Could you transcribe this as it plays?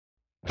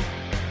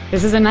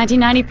This is a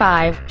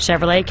 1995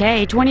 Chevrolet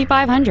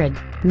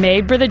K2500,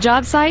 made for the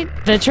job site,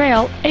 the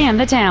trail, and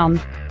the town.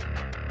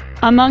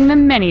 Among the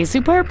many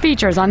superb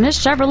features on this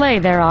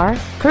Chevrolet there are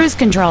cruise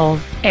control,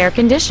 air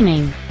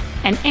conditioning,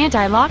 an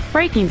anti-lock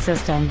braking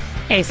system,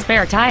 a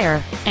spare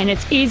tire, and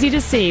it's easy to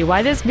see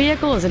why this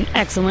vehicle is an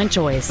excellent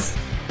choice.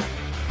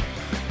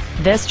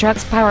 This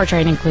truck's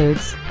powertrain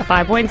includes a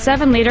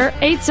 5.7-liter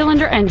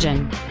 8-cylinder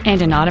engine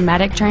and an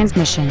automatic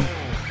transmission.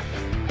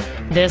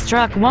 This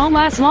truck won't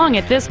last long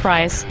at this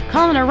price.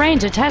 Call and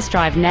arrange a test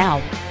drive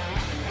now.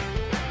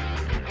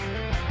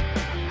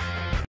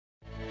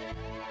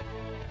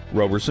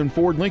 Robberson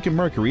Ford Lincoln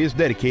Mercury is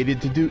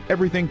dedicated to do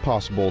everything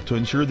possible to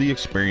ensure the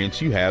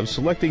experience you have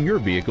selecting your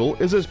vehicle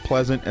is as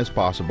pleasant as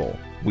possible.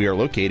 We are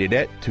located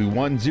at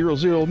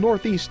 2100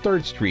 Northeast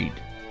 3rd Street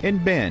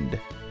in Bend,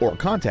 or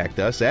contact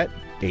us at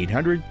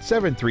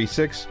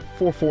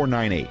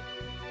 800-736-4498.